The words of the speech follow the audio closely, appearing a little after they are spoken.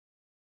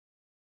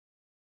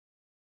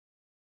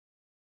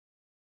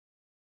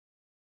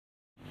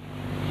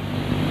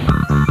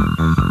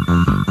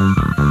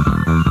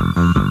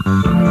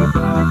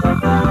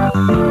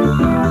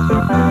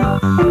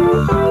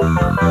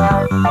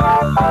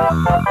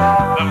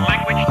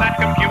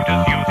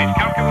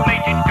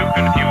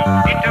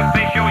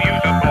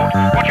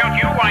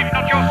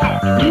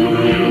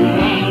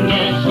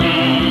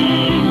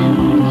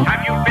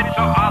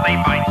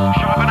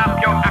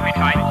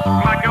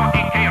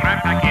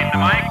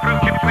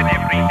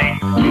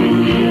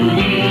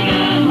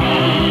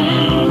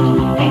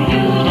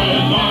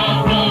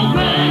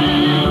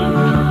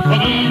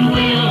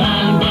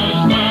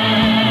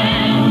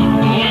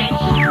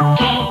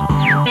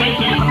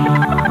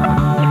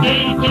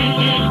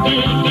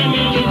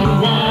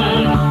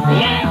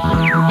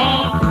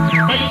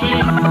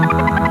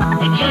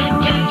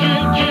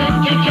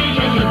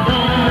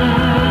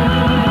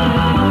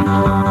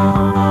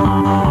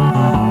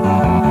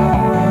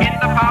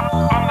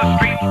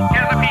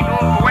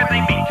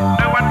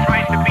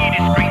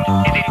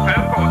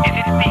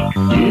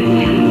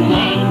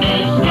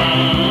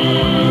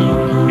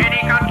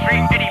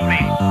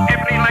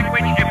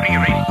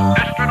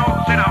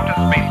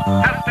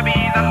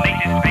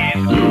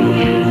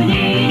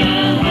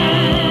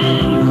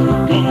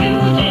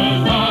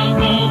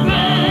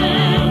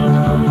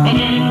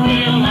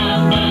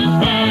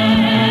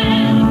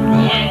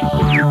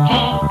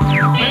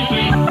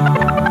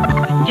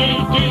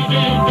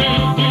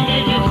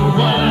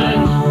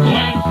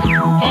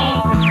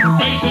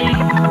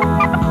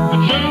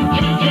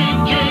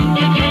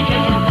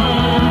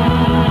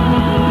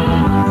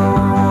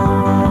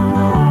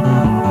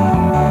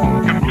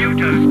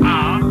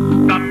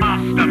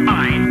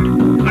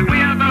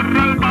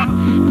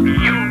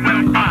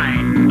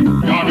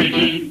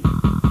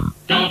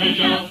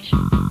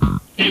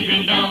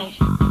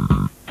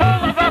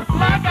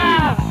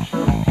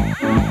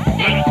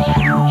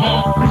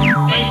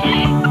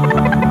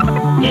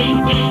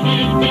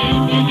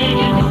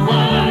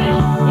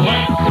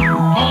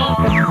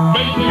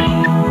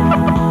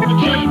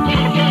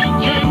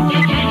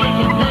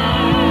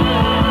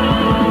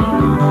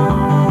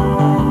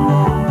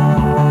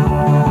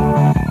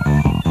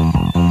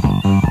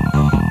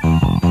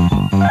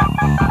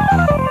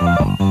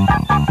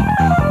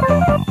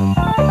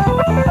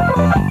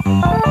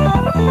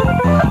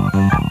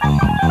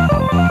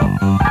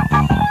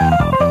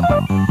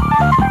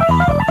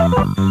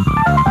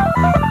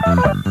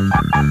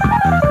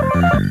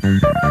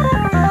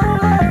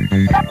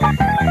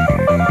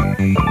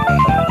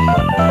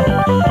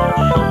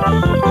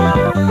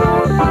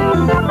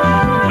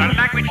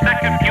language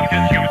that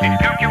computers use is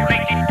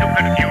calculated to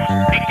confuse.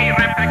 Nicky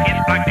Rampack is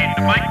plugged in,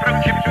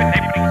 microchips with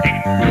everything.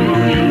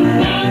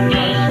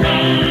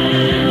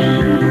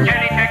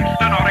 Teletext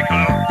and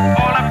Oracle,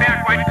 all up there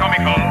quite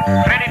comical.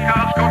 Credit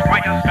cards cost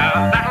quite a stir,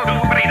 that'll do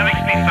very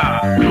nicely, sir.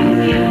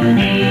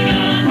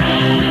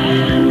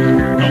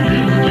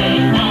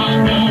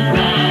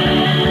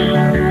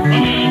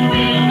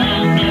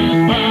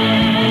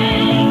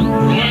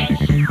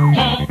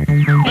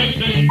 Let's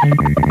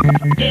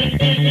talk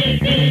basic.